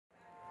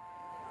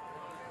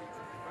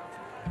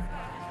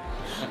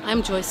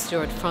I'm Joyce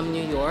Stewart from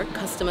New York.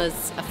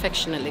 Customers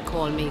affectionately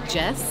call me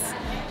Jes.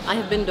 I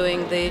have been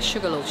doing the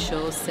Sugarloaf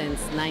show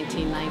since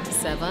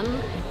 1997.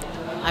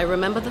 I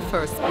remember the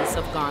first piece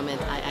of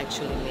garment I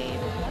actually made.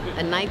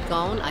 A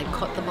nightgown. I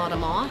cut the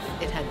bottom off.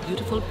 It had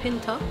beautiful pin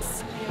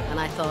tucks, and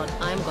I thought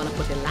I'm gonna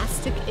put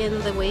elastic in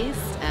the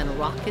waist and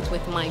rock it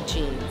with my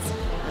jeans.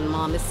 And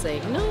Mom is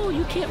saying, no,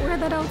 you can't wear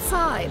that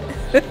outside.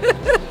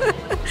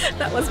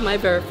 That was my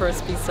very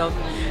first piece of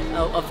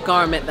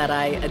garment that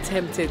I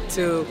attempted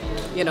to,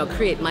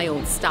 create my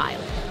own style.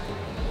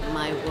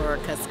 My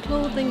work as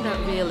clothing that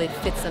really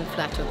fits and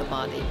flatters the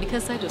body.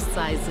 Because I do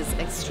sizes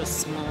extra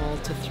small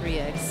to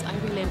 3X, I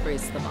really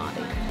embrace the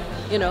body.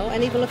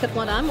 And even look at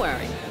what I'm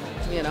wearing,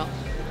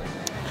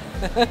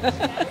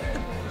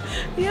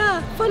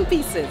 Yeah, fun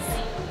pieces.